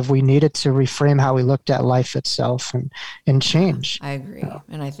perspective, we needed to reframe how we looked at life itself and change. I agree.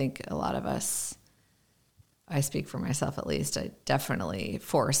 And I think a lot of us, I speak for myself at least, I definitely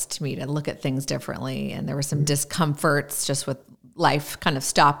forced me to look at things differently. And there were some discomforts just with life kind of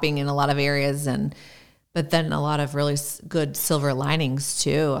stopping in a lot of areas. But then a lot of really good silver linings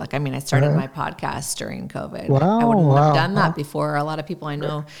too. Like, I mean, I started my podcast during COVID. Wow, I wouldn't have done that before. A lot of people I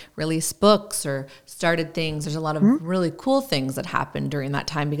know released books or started things. There's a lot of really cool things that happened during that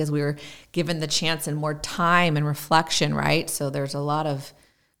time because we were given the chance and more time and reflection, right? So there's a lot of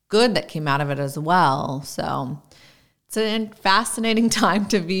good that came out of it as well. So it's a fascinating time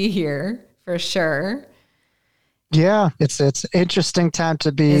to be here for sure. Yeah, it's an interesting time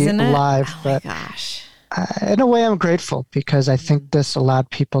to be alive. Oh my gosh. In a way, I'm grateful because I think this allowed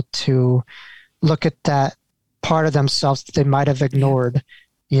people to look at that part of themselves that they might have ignored,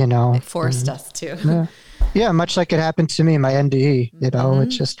 It forced us to. Yeah, much like it happened to me, my NDE, it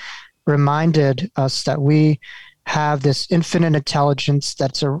just reminded us that we have this infinite intelligence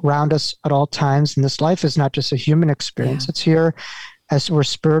that's around us at all times. And this life is not just a human experience. It's here as we're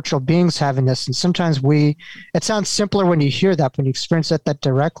spiritual beings having this. And sometimes it sounds simpler when you hear that, when you experience that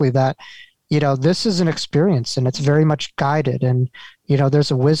directly, that this is an experience and it's very much guided and,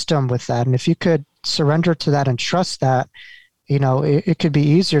 there's a wisdom with that. And if you could surrender to that and trust that, it could be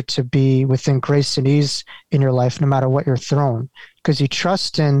easier to be within grace and ease in your life, no matter what you're thrown, because you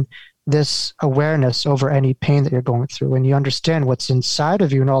trust in this awareness over any pain that you're going through. And you understand what's inside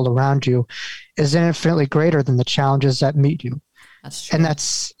of you and all around you is infinitely greater than the challenges that meet you. That's true. And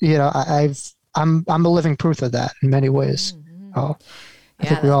that's, I'm a living proof of that in many ways. I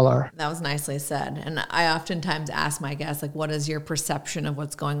think we all are. That was nicely said. And I oftentimes ask my guests, like, what is your perception of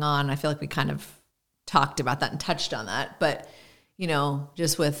what's going on? I feel like we kind of talked about that and touched on that. But,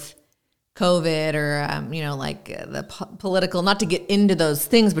 just with COVID or, like the political, not to get into those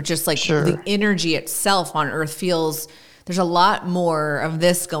things, but just like the energy itself on Earth feels, there's a lot more of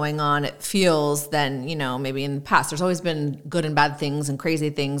this going on, it feels, than, maybe in the past. There's always been good and bad things and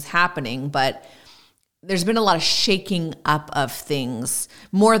crazy things happening, but there's been a lot of shaking up of things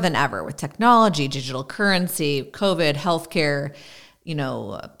more than ever with technology, digital currency, COVID, healthcare,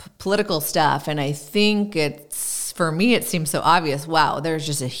 political stuff. And I think for me, it seems so obvious. Wow, there's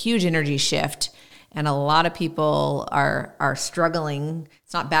just a huge energy shift. And a lot of people are struggling.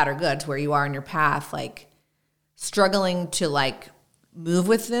 It's not bad or good. It's where you are in your path, like struggling to like move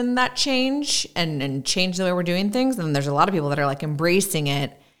within that change and change the way we're doing things. And there's a lot of people that are like embracing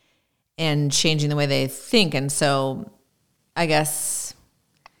it and changing the way they think. And so I guess,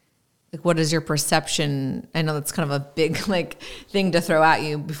 like, what is your perception? I know that's kind of a big like thing to throw at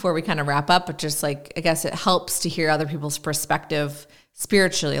you before we kind of wrap up, but just like, I guess it helps to hear other people's perspective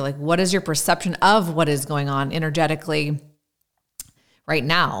spiritually. Like, what is your perception of what is going on energetically right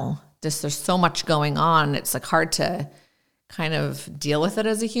now? Just there's so much going on. It's like hard to kind of deal with it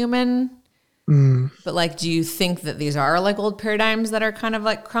as a human. But like, do you think that these are like old paradigms that are kind of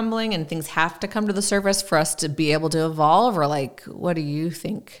like crumbling and things have to come to the surface for us to be able to evolve? Or like, what do you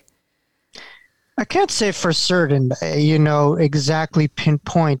think? I can't say for certain, exactly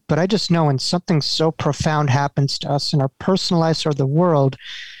pinpoint, but I just know when something so profound happens to us in our personal lives or the world,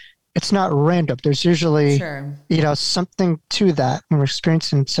 it's not random. There's usually, something to that when we're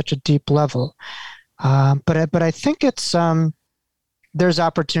experiencing such a deep level. But I think it's, there's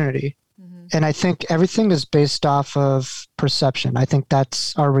opportunity. And I think everything is based off of perception. I think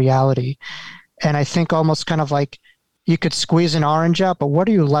that's our reality. And I think almost kind of like you could squeeze an orange out, but what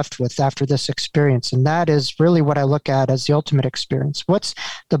are you left with after this experience? And that is really what I look at as the ultimate experience. What's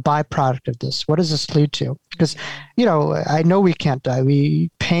the byproduct of this? What does this lead to? Because, I know we can't die.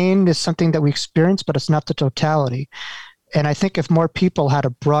 Pain is something that we experience, but it's not the totality. And I think if more people had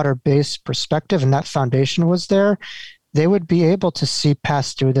a broader base perspective and that foundation was there, they would be able to see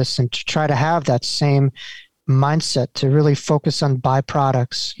past through this and to try to have that same mindset to really focus on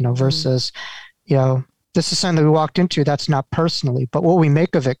byproducts, versus, this is something that we walked into that's not personally, but what we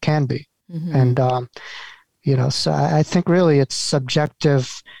make of it can be. And, so I think really it's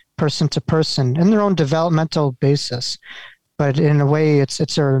subjective person to person in their own developmental basis. but in a way, it's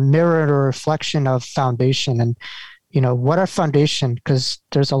a mirror or a reflection of foundation. And what our foundation, because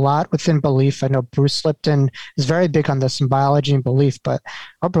there's a lot within belief. I know Bruce Lipton is very big on this in biology and belief, but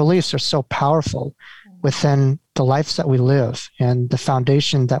our beliefs are so powerful within the lives that we live and the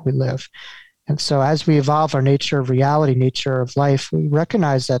foundation that we live. And so as we evolve our nature of reality, nature of life, we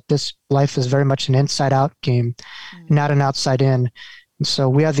recognize that this life is very much an inside-out game, not an outside-in. And so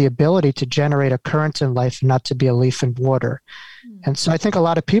we have the ability to generate a current in life and not to be a leaf in water. And so I think a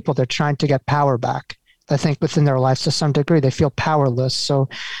lot of people, they're trying to get power back. I think within their lives to some degree, they feel powerless. So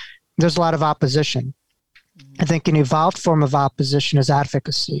there's a lot of opposition. I think an evolved form of opposition is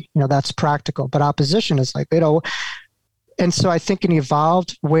advocacy. That's practical, but opposition is like, and so I think an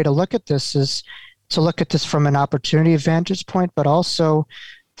evolved way to look at this is to look at this from an opportunity vantage point, but also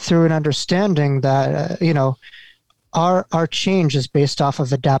through an understanding that, our change is based off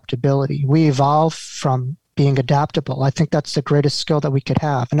of adaptability. We evolve from being adaptable. I think that's the greatest skill that we could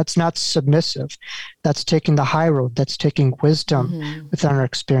have. And it's not submissive. That's taking the high road. That's taking wisdom within our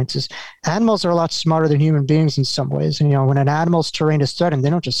experiences. Animals are a lot smarter than human beings in some ways. And, when an animal's terrain is threatened, they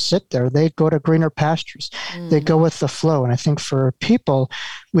don't just sit there. They go to greener pastures. They go with the flow. And I think for people,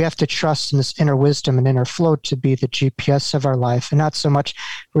 we have to trust in this inner wisdom and inner flow to be the GPS of our life and not so much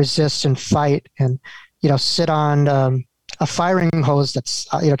resist and fight and, sit on a firing hose that's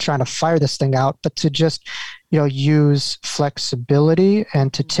trying to fire this thing out, but to just use flexibility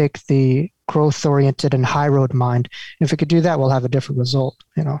and to take the growth oriented and high road mind. And if we could do that, we'll have a different result.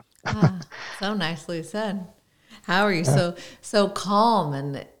 So nicely said. How are you so calm?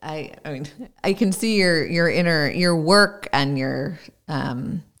 And I mean I can see your work and your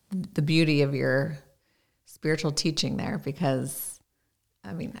the beauty of your spiritual teaching there, because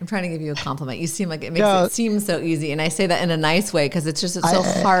I mean, I'm trying to give you a compliment. You seem like it makes it seem so easy. And I say that in a nice way, because it's so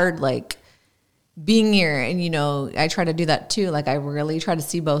hard, like being here. And, I try to do that too. Like I really try to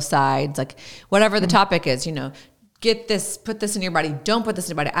see both sides, like whatever the topic is, get this, put this in your body. Don't put this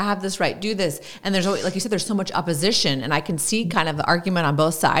in your body. I have this right. Do this. And there's always, like you said, there's so much opposition, and I can see kind of the argument on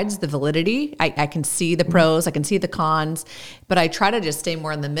both sides, the validity. I can see the pros, I can see the cons, but I try to just stay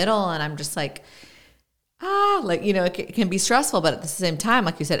more in the middle. And I'm just like, it can be stressful, but at the same time,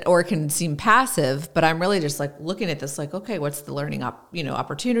 like you said, or it can seem passive, but I'm really just like looking at this like, okay, what's the learning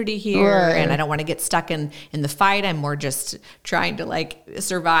opportunity here? Right. And I don't want to get stuck in the fight. I'm more just trying to like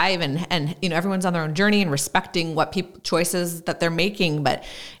survive and everyone's on their own journey and respecting what choices that they're making. But,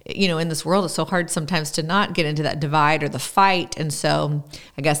 in this world, it's so hard sometimes to not get into that divide or the fight. And so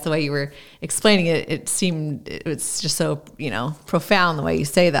I guess the way you were explaining it, it's just so, profound the way you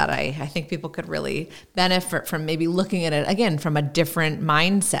say that. I think people could really benefit from maybe looking at it again from a different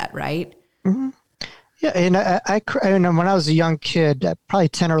mindset, right? Mm-hmm. Yeah, and I when I was a young kid, probably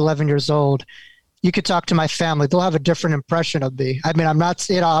 10 or 11 years old, you could talk to my family; they'll have a different impression of me. I mean, I'm not,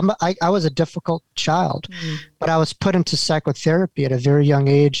 I was a difficult child, but I was put into psychotherapy at a very young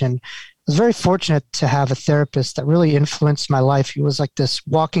age, and I was very fortunate to have a therapist that really influenced my life. He was like this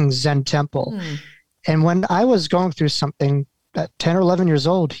walking Zen temple, and when I was going through something at 10 or 11 years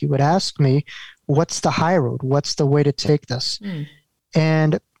old, he would ask me, what's the high road? What's the way to take this?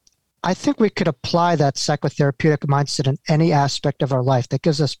 And I think we could apply that psychotherapeutic mindset in any aspect of our life that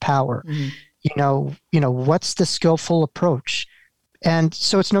gives us power. What's the skillful approach? And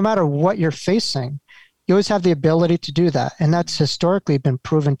so it's no matter what you're facing, you always have the ability to do that. And that's historically been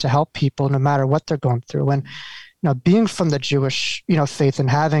proven to help people no matter what they're going through. And, being from the Jewish, faith and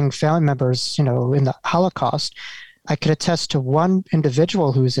having family members, in the Holocaust, I could attest to one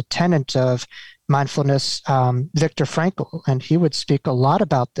individual who's a tenant of mindfulness, Viktor Frankl, and he would speak a lot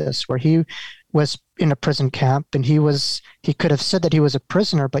about this, where he was in a prison camp and he could have said that he was a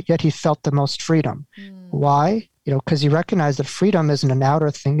prisoner, but yet he felt the most freedom. Why? Because he recognized that freedom isn't an outer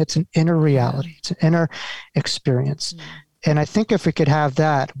thing, it's an inner reality, it's an inner experience. And I think if we could have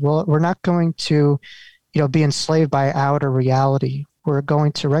that, well, we're not going to, be enslaved by outer reality. We're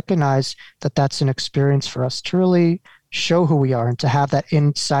going to recognize that that's an experience for us to really show who we are and to have that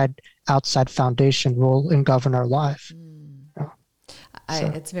inside-outside foundation rule and govern our life.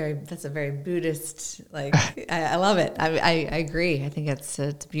 That's a very Buddhist, I love it. I agree. I think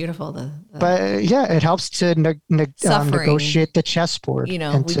it's beautiful. But it helps to negotiate the chessboard.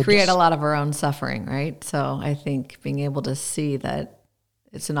 We create a lot of our own suffering, right? So I think being able to see that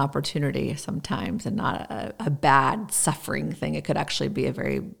it's an opportunity sometimes and not a bad suffering thing. It could actually be a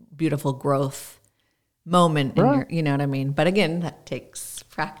very beautiful growth moment. Right. You know what I mean? But again, that takes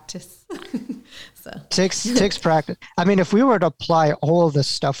practice. Takes practice. I mean, if we were to apply all of this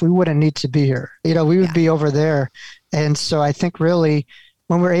stuff, we wouldn't need to be here. We would be over there. And so I think really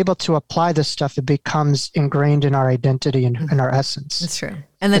when we're able to apply this stuff, it becomes ingrained in our identity and in our essence. That's true.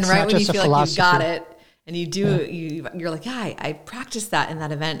 And then It's right not when you just a feel like you've got philosophy. it and you do, you're like, yeah, I practiced that in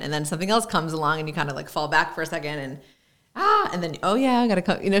that event. And then something else comes along and you kind of like fall back for a second and then, oh yeah, I got to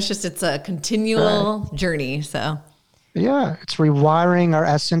come, it's a continual journey. So Yeah, it's rewiring our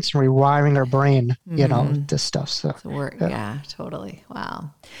essence and rewiring our brain, this stuff. So yeah, totally.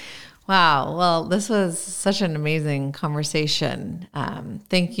 Wow. Well, this was such an amazing conversation.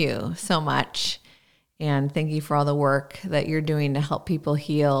 Thank you so much. And thank you for all the work that you're doing to help people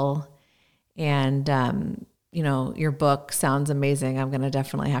heal. And, your book sounds amazing. I'm going to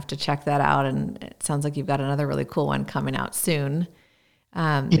definitely have to check that out. And it sounds like you've got another really cool one coming out soon.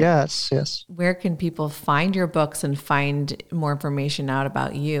 Yes. Where can people find your books and find more information out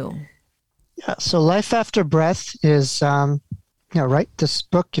about you? Yeah. So Life After Breath is, right. This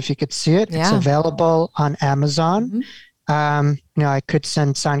book, if you could see it, it's available on Amazon. I could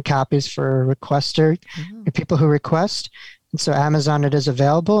send signed copies for requester, people who request. And so Amazon, it is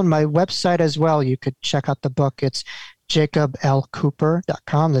available. And my website as well, you could check out the book. It's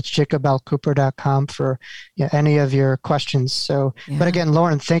jacoblcooper.com. That's jacoblcooper.com for any of your questions. So, but again,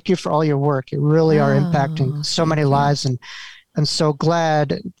 Lauren, thank you for all your work. You really are impacting so many lives, and I'm so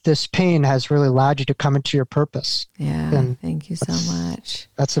glad this pain has really allowed you to come into your purpose. Yeah, and thank you so much.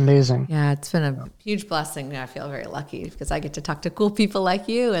 That's amazing. Yeah, it's been a huge blessing. I feel very lucky because I get to talk to cool people like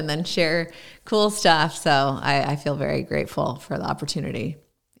you and then share cool stuff. So I feel very grateful for the opportunity.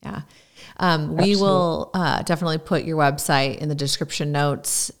 Yeah. We will definitely put your website in the description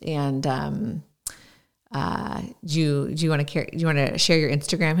notes. And do you want to share your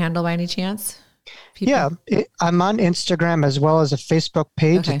Instagram handle by any chance? People? Yeah, I'm on Instagram as well as a Facebook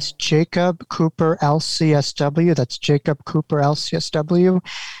page. Okay. It's Jacob Cooper LCSW. That's Jacob Cooper LCSW.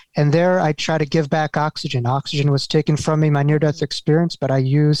 And there I try to give back oxygen. Oxygen was taken from me, my near-death experience, but I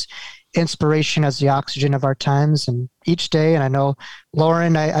use inspiration as the oxygen of our times. And each day, and I know,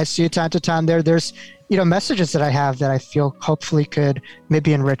 Lauren, I see it time to time there's messages that I have that I feel hopefully could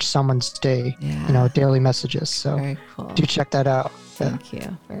maybe enrich someone's day, daily messages. So very cool. Do check that out. Thank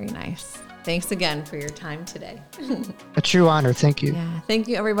you. Very nice. Thanks again for your time today. A true honor. Thank you. Yeah. Thank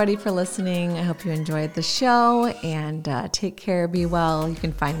you, everybody, for listening. I hope you enjoyed the show, and take care. Be well. You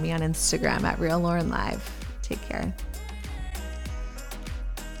can find me on Instagram at Real Lauren Live. Take care.